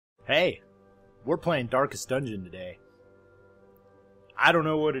Hey, we're playing Darkest Dungeon today. I don't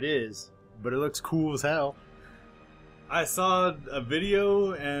know what it is, but it looks cool as hell. I saw a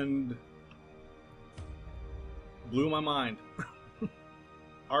video and blew my mind.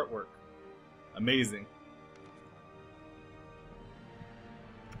 Artwork. Amazing.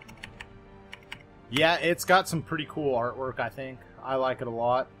 Yeah, it's got some pretty cool artwork, I think. I like it a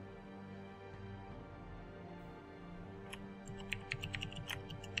lot.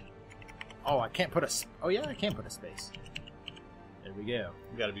 Oh, I can't put a... Oh, yeah, I can put a space. There we go.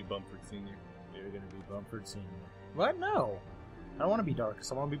 You gotta be Bumford Sr. You're gonna be Bumford Sr. What? No. I don't want to be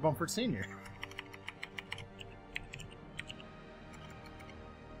Darkest. I want to be Bumford Sr.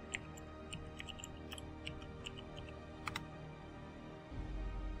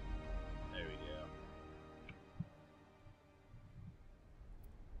 There we go.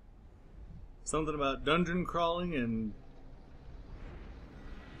 Something about dungeon crawling and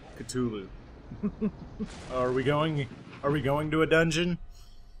Cthulhu. Are we going to a dungeon?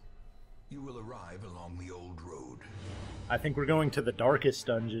 You will arrive along the old road. I think we're going to the Darkest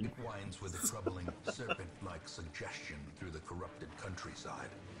Dungeon. It winds with a troubling, serpent-like suggestion through the corrupted countryside,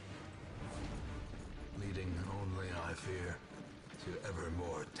 leading only, I fear, to ever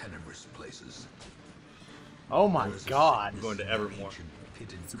more tenebrous places. Oh my god. I'm going to Evermore. Ancient,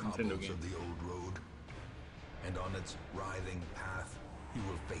 pitted Super cobbles Nintendo game. of the old road, and on its writhing path, you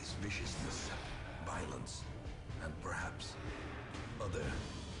will face viciousness, violence, and perhaps other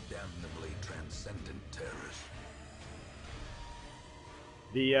damnably transcendent terrors.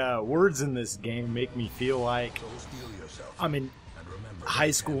 The words in this game make me feel like So steel yourself, I'm in and remember high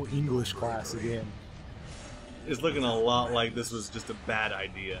that school it can be English no class bravery. again. It's looking a lot like this was just a bad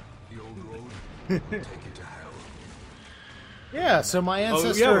idea. The old road will take you to hell. Yeah, so my Oh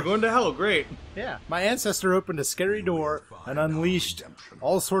ancestor... yeah, we're going to hell. Great. Yeah, my ancestor opened a scary door and unleashed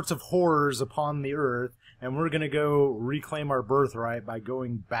all sorts of horrors upon the earth, and we're gonna go reclaim our birthright by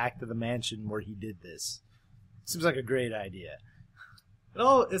going back to the mansion where he did this. Seems like a great idea.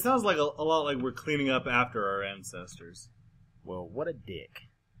 It sounds like a lot like we're cleaning up after our ancestors. Well, what a dick.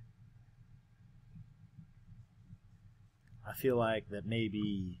 I feel like that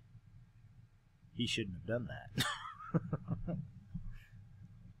maybe he shouldn't have done that.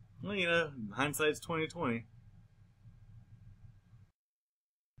 Well, you know, hindsight's 20/20.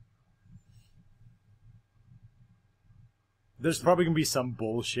 There's probably gonna be some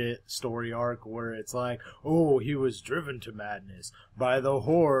bullshit story arc where it's like, oh, he was driven to madness by the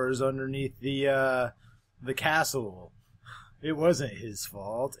horrors underneath the castle. It wasn't his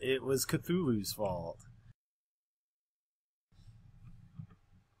fault. It was Cthulhu's fault.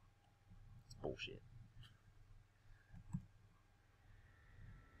 It's bullshit.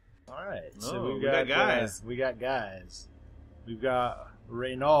 All right, so Oh, we we got got guys. we got guys. We've got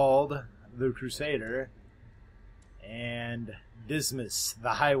Reynauld, the Crusader, and Dismas,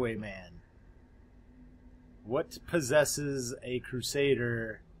 the Highwayman. What possesses a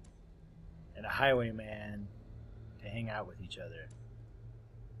Crusader and a Highwayman to hang out with each other?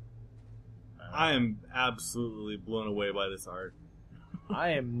 I am absolutely blown away by this art. I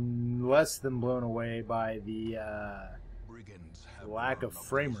am less than blown away by the Brigands have lack of grown up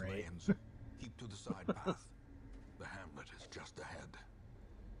frame these rate. lanes. Keep to the side path. The hamlet is just ahead.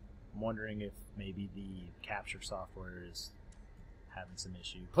 I'm wondering if maybe the capture software is having some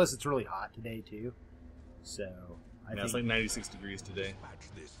issue. Plus, it's really hot today too, so I Yeah, it's think. like 96 degrees today. Dispatch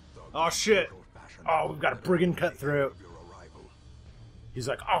this thug Oh, shit. in fashion. Oh, we've got a brigand cutthroat. Of your arrival. He's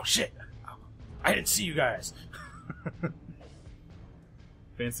like, "Oh shit, I didn't see you guys."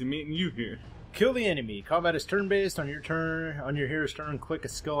 Fancy meeting you here. Kill the enemy. Combat is turn-based. On your hero's turn, click a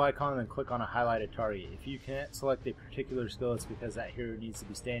skill icon, then click on a highlighted target. If you can't select a particular skill, it's because that hero needs to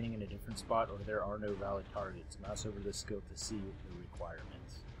be standing in a different spot or there are no valid targets. Mouse over this skill to see the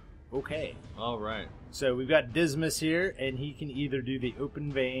requirements. Okay, All right. so we've got Dismas here, and he can either do the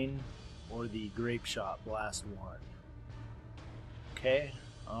open vein or the grape shot blast one. Okay,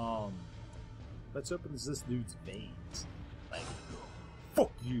 let's open this dude's veins. Like,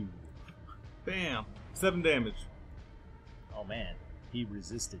 fuck you. Bam. 7 damage. Oh man, he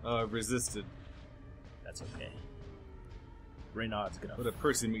resisted. Resisted. That's okay. Reynaud's gonna. What a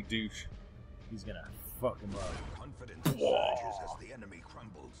Percy McDouche. He's gonna fuck him up. Confidence surges as the enemy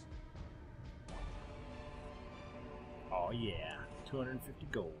crumbles. Oh yeah, 250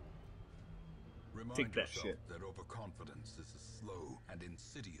 gold. Remind Take that yourself shit. that overconfidence is a slow and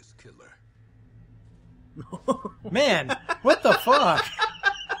insidious killer. Man, what the fuck?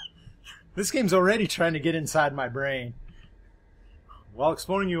 This game's already trying to get inside my brain. While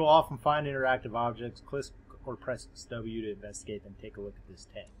exploring, you will often find interactive objects. Click or press W to investigate, then take a look at this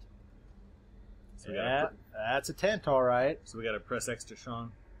tent. So we Yeah, gotta that's a tent, all right. so we gotta press X to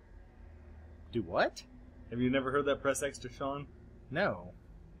Sean. Do what? Have you never heard that press X to Sean? No.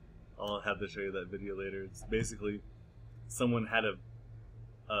 I'll have to show you that video later. It's basically someone had a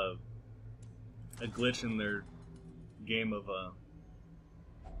glitch in their game of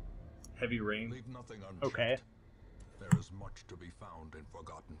Heavy Rain, Leave nothing unchecked. Okay. There is much to be found in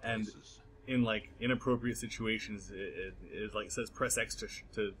forgotten And- places. in like inappropriate situations. It like says press X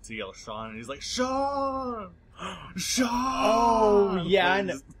to yell Sean, and he's like Sean, Sean. Oh, yeah, I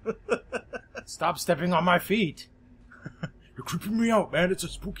know. Stop stepping on my feet. You're creeping me out, man. It's a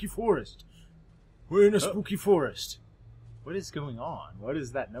spooky forest. We're in a spooky forest. What is going on? What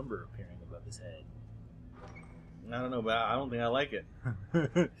is that number appearing above his head? I don't know, but I don't think I like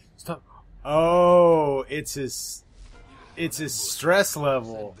it. Stop. Oh, it's his stress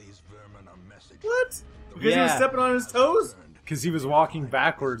level. Send these vermin a message. What? Because he was Yeah. stepping on his toes? Because he was walking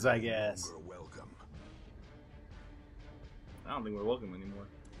backwards, I guess. Longer welcome. I don't think we're welcome anymore.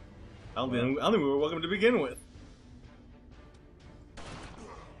 I don't think we were welcome to begin with.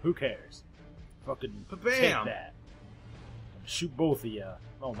 Who cares? Fucking Ba-bam! take that. Shoot both of you.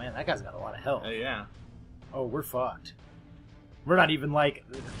 Oh man, that guy's got a lot of health. Yeah. Oh, we're fucked. We're not even like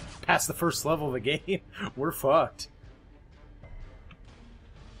past the first level of the game. We're fucked.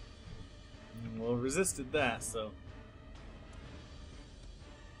 Well, resisted that, so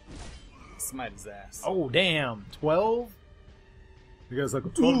smite his ass. Oh damn, 12. You guys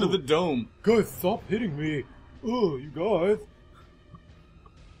like 12 to the "Ooh, dome. guys, stop hitting me. Oh, you guys.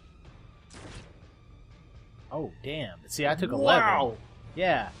 Oh damn. See, I took 11. Wow.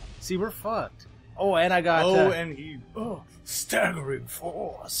 Yeah. See, we're fucked. Oh, and I got And he staggering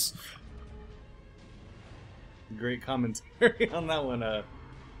force. great commentary on that one.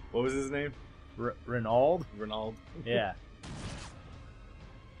 What was his name? Renaud. Ronald. Yeah.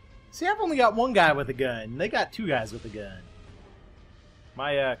 See, I've only got one guy with a gun. They got two guys with a gun.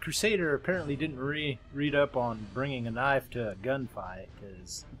 My Crusader apparently didn't read up on bringing a knife to a gunfight,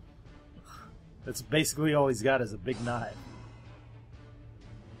 because that's basically all he's got is a big knife.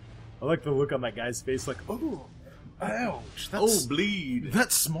 I like the look on that guy's face, like, oh, ouch, Oh, bleed.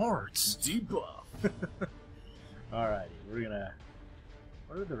 that's smart. Debuff. Alrighty, we're gonna...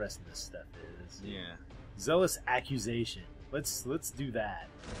 What the rest of this stuff is? Yeah. Zealous accusation. Let's do that.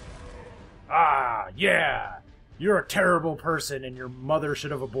 Ah, yeah. You're a terrible person, and your mother should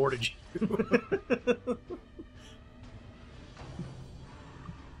have aborted you.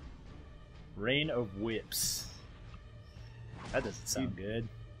 Rain of Whips. That doesn't sound good.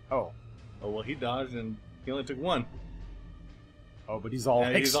 Oh, Oh, well, he dodged and he only took one. but he's all Yeah,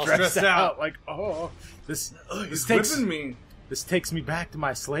 like, he's all stressed stressed out. out. Like, oh, this He's takes whipping me. this takes me back to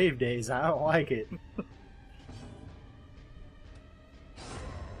my slave days. I don't like it.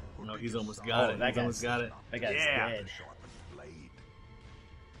 No, he's almost got Oh, it. that He's almost guy's- got it. That guy's Yeah. dead. Sharpened blade.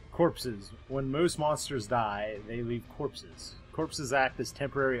 Corpses. When most monsters die, they leave corpses. Corpses act as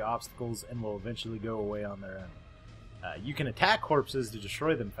temporary obstacles and will eventually go away on their own. You can attack corpses to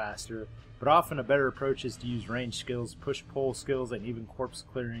destroy them faster, but often a better approach is to use ranged skills, push-pull skills, and even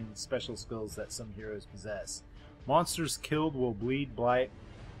corpse-clearing special skills that some heroes possess. Monsters killed will bleed blight,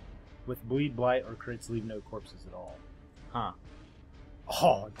 with bleed blight or crits leave no corpses at all. Huh.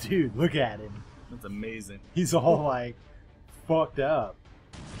 Oh, dude, look at him. That's amazing. He's all like fucked up.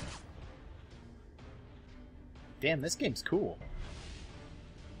 Damn, this game's cool.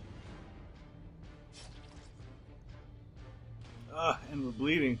 And we're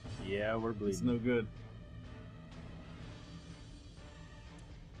bleeding. Yeah, we're It's bleeding. no good.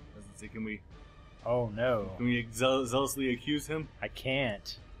 Let's see, can we Oh no, zealously accuse him? I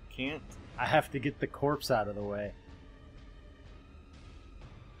can't. Can't. I have to get the corpse out of the way.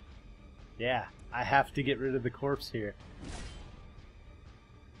 Yeah, I have to get rid of the corpse here.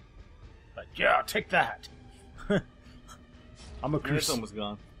 But yeah, take that. I'm a It's crusader. almost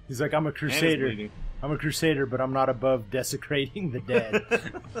gone. He's like, I'm a And it's crusader. bleeding. I'm a crusader, but I'm not above desecrating the dead.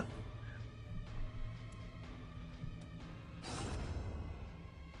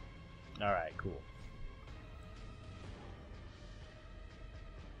 Alright, cool.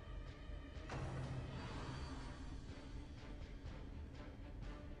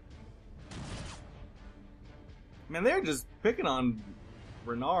 Man, they're just picking on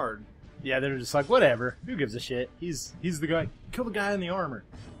Renard. Yeah, they're just like, whatever. Who gives a shit? He's the guy. Kill the guy in the armor.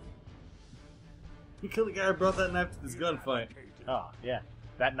 He killed the guy who brought that knife to this gunfight. Oh, yeah.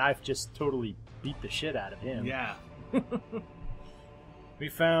 That knife just totally beat the shit out of him. Yeah. We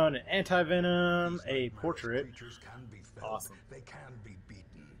found an anti-venom, a portrait. Creatures can be felled. Awesome. They can be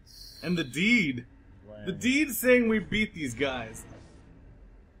beaten. And the deed. The deed saying we beat these guys.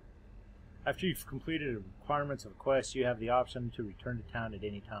 After you've completed the requirements of a quest, you have the option to return to town at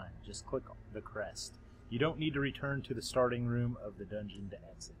any time. Just click the crest. You don't need to return to the starting room of the dungeon to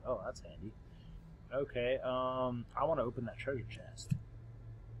exit. Oh, that's handy. Okay, I want to open that treasure chest.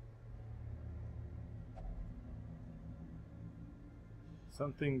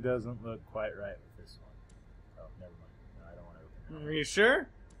 Something doesn't look quite right with this one. Oh, never mind. No, I don't want to open it. Are you sure?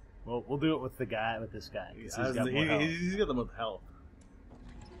 Well, we'll do it with this guy. 'Cause he's got more health. He's got the most health.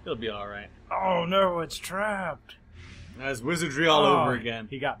 He'll be alright. Oh no, it's trapped. That's wizardry all over again.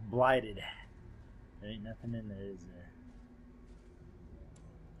 He got blighted. There ain't nothing in there, is there?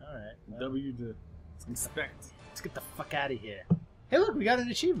 Alright. Well, W to inspect. let's get the fuck out of here. Hey, look, we got an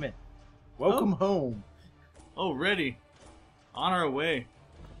achievement. Welcome home. Oh, ready. On our way.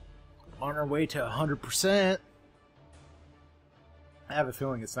 On our way to 100%. I have a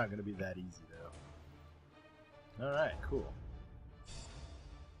feeling it's not going to be that easy, though. Alright, cool.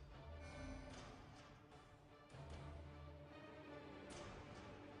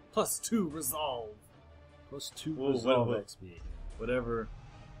 +2 resolve. +2 Whoa, resolve whoa. XP. Whatever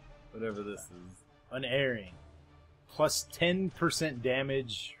this is. Unerring. +10%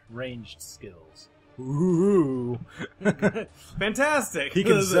 damage ranged skills. Ooh. Fantastic! He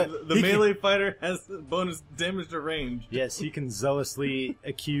can the melee fighter has bonus damage to range. Yes, he can zealously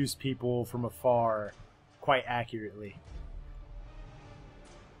accuse people from afar quite accurately.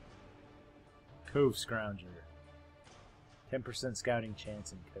 Cove Scrounger. 10% scouting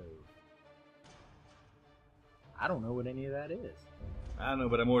chance in Cove. I don't know what any of that is. I don't know,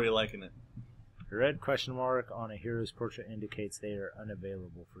 but I'm already liking it. The red question mark on a hero's portrait indicates they are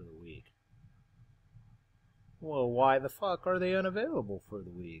unavailable for the week. Well, why the fuck are they unavailable for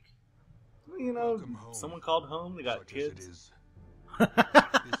the week? You know, Welcome home. someone called home, they got Such as it kids. is. This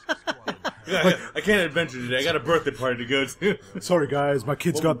squalid Yeah, I can't adventure today. I got a birthday party to go to. Sorry guys, my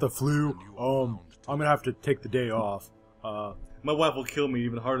kid's got the flu. You are bound I'm gonna have to take the day off. My wife will kill me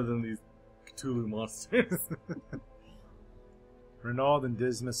even harder than these Cthulhu monsters. Renaud and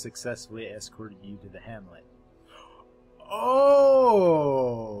Dismas successfully escorted you to the hamlet.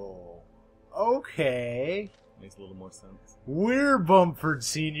 Oh! Okay. Makes a little more sense. We're Bumford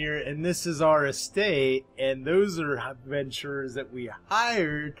Sr., and this is our estate, and those are adventurers that we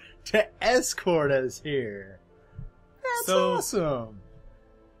hired to escort us here. That's awesome.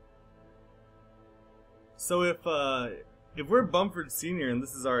 So if we're Bumford Senior and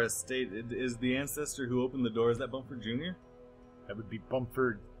this is our estate, is the ancestor who opened the door, is that Bumford Junior? That would be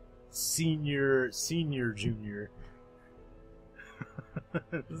Bumford Senior, Junior.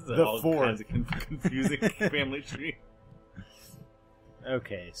 This is The all fourth. kinds of confusing family tree.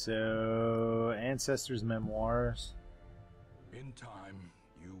 Okay, so Ancestors' Memoirs. In time,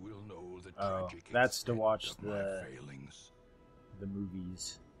 you will know the Oh, tragic that's to extent watch of my the- failings. The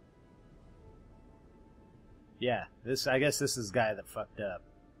movies. Yeah, I guess this is the guy that fucked up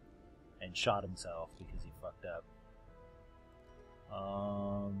and shot himself because he fucked up.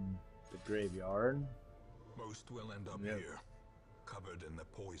 The graveyard. Most will end up Yep. here, covered in the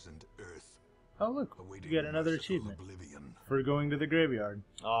poisoned earth, Oh look, awaiting you got another merciful achievement oblivion. for going to the graveyard.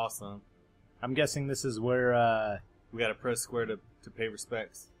 Awesome. I'm guessing this is where, We gotta press square to pay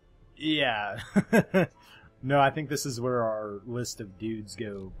respects. yeah. No, I think this is where our list of dudes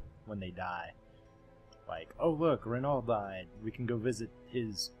go when they die. Like, oh look, Renaud died. We can go visit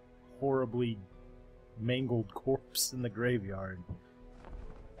his horribly mangled corpse in the graveyard.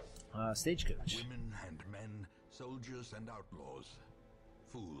 Stagecoach. Women and men, soldiers and outlaws,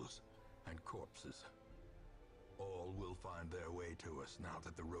 fools and corpses. All will find their way to us now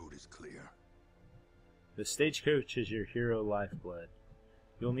that the road is clear. The Stagecoach is your hero lifeblood.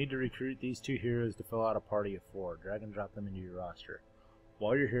 You'll need to recruit these two heroes to fill out a party of 4. Drag and drop them into your roster.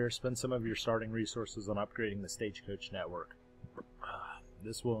 While you're here, spend some of your starting resources on upgrading the Stagecoach network.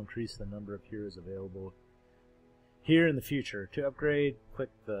 This will increase the number of heroes available here in the future. To upgrade, click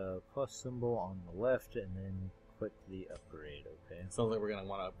the plus symbol on the left and then click the upgrade, okay? Sounds like we're gonna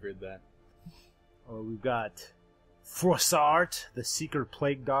want to upgrade that. Well, we've got Froissart, the Seeker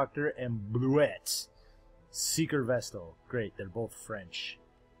Plague Doctor, and Bluet, Seeker Vestal. Great, they're both French.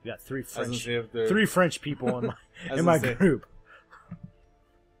 We got three I was gonna French, say if they're- three French people in my I was in my gonna say- group.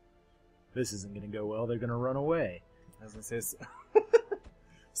 This isn't going to go well. They're going to run away. I was gonna say.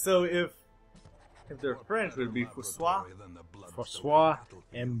 So if they're French, would it be Froissois? François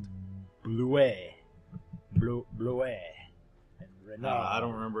and Bluet, Bluet, and Renaud. I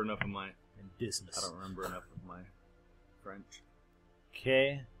don't remember enough of my. And Dismas. I don't remember enough of my French.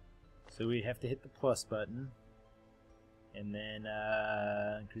 Okay, so we have to hit the plus button, and then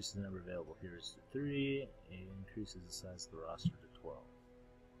increases the number available heroes to 3. It increases the size of the roster to 12.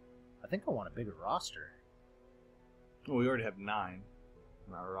 I think I want a bigger roster. Well, we already have 9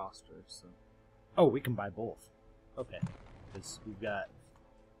 on our roster, so. Oh, we can buy both. Okay, because we've got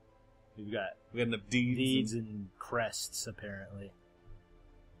We got enough deeds. deeds and crests apparently.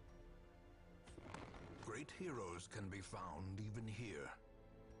 Great heroes can be found even here,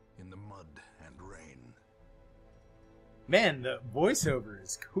 in the mud and rain. Man, the voiceover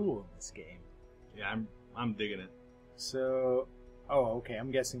is cool in this game. Yeah, I'm digging it. So, oh, okay.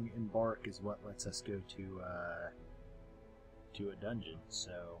 I'm guessing embark is what lets us go to a dungeon.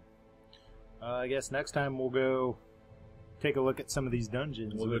 So, I guess next time we'll go take a look at some of these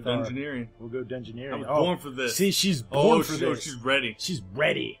dungeons. We'll go with our- dungeoneering. We'll go dungeoneering. I was born for this. See, she's born for Oh, this. she's ready. She's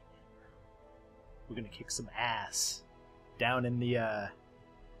ready. We're gonna kick some ass down in the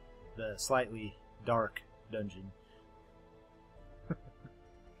slightly dark dungeon.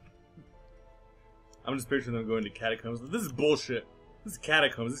 I'm just picturing them going to catacombs. This is bullshit. This is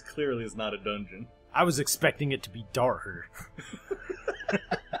catacombs. This clearly is not a dungeon. I was expecting it to be darker.